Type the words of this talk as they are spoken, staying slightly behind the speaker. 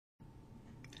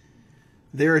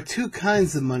There are two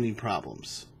kinds of money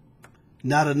problems: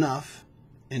 not enough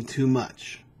and too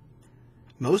much.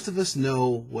 Most of us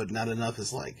know what not enough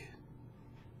is like.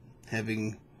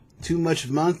 Having too much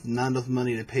a month, not enough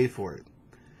money to pay for it.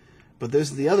 But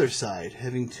there's the other side,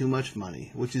 having too much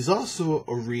money, which is also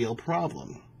a real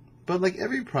problem. But like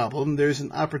every problem, there's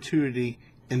an opportunity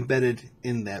embedded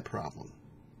in that problem.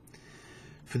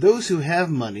 For those who have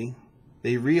money,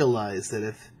 they realize that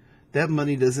if that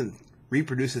money doesn't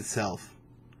reproduce itself,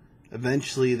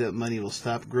 eventually that money will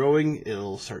stop growing,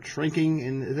 it'll start shrinking,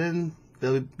 and then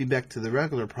they'll be back to the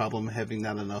regular problem, having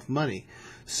not enough money.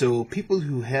 So people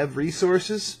who have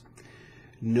resources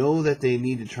know that they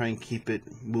need to try and keep it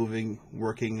moving,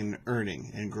 working, and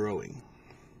earning and growing.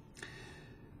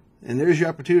 And there's your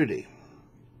opportunity.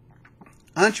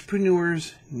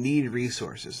 Entrepreneurs need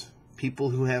resources.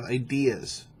 People who have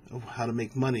ideas of how to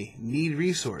make money need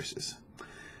resources.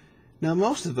 Now,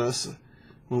 most of us,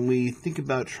 when we think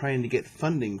about trying to get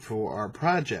funding for our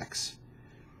projects,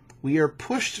 we are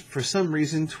pushed for some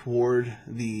reason toward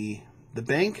the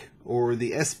bank or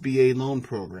the SBA loan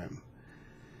program.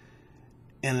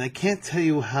 And I can't tell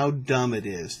you how dumb it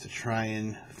is to try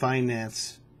and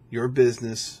finance your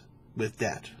business with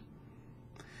debt.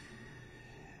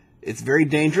 It's very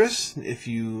dangerous. If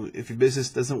your business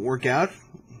doesn't work out,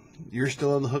 you're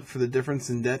still on the hook for the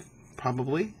difference in debt,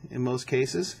 probably, in most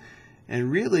cases.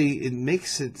 And really, it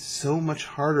makes it so much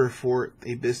harder for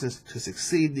a business to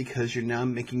succeed because you're now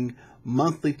making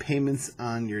monthly payments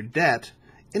on your debt,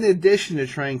 in addition to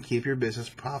trying to keep your business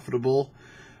profitable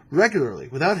regularly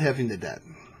without having the debt.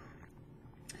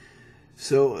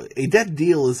 So a debt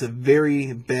deal is a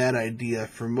very bad idea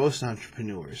for most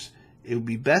entrepreneurs. It would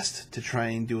be best to try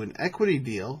and do an equity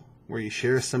deal where you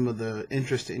share some of the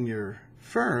interest in your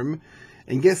firm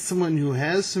and get someone who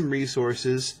has some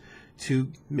resources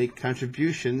to make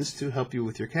contributions to help you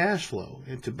with your cash flow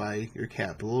and to buy your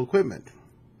capital equipment.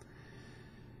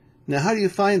 Now, how do you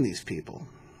find these people?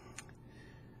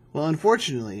 Well,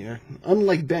 unfortunately,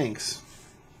 unlike banks,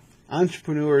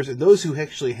 entrepreneurs and those who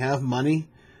actually have money,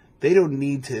 they don't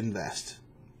need to invest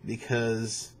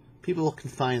because people can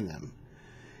find them.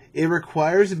 It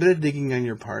requires a bit of digging on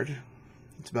your part.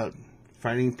 It's about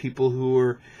finding people who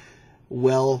are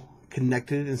well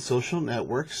connected in social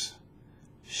networks.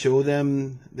 Show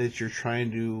them that you're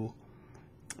trying to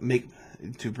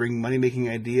bring money-making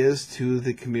ideas to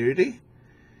the community.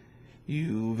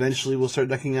 You eventually will start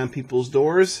knocking on people's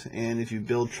doors, and if you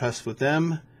build trust with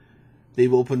them, they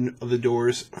will open the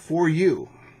doors for you.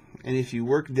 And if you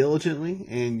work diligently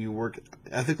and you work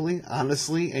ethically,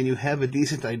 honestly, and you have a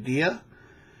decent idea,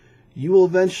 you will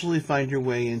eventually find your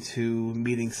way into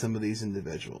meeting some of these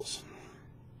individuals.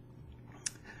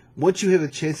 Once you have a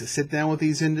chance to sit down with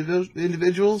these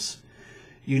individuals,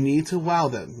 you need to wow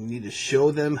them. You need to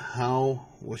show them how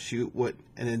what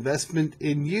an investment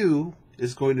in you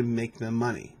is going to make them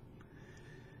money.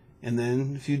 And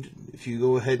then if you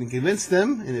go ahead and convince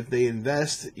them, and if they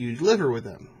invest, you deliver with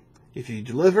them. If you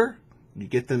deliver, you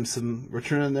get them some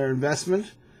return on their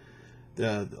investment,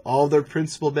 all their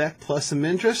principal back plus some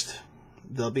interest,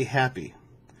 they'll be happy.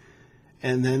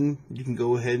 And then you can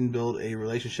go ahead and build a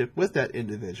relationship with that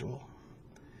individual.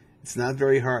 It's not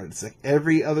very hard. It's like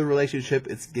every other relationship.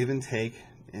 It's give and take,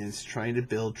 and it's trying to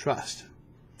build trust.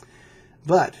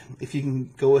 But if you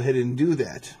can go ahead and do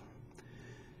that,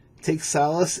 take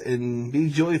solace and be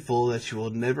joyful that you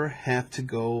will never have to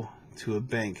go to a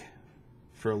bank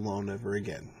for a loan ever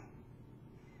again.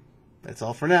 That's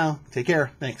all for now. Take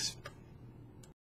care. Thanks.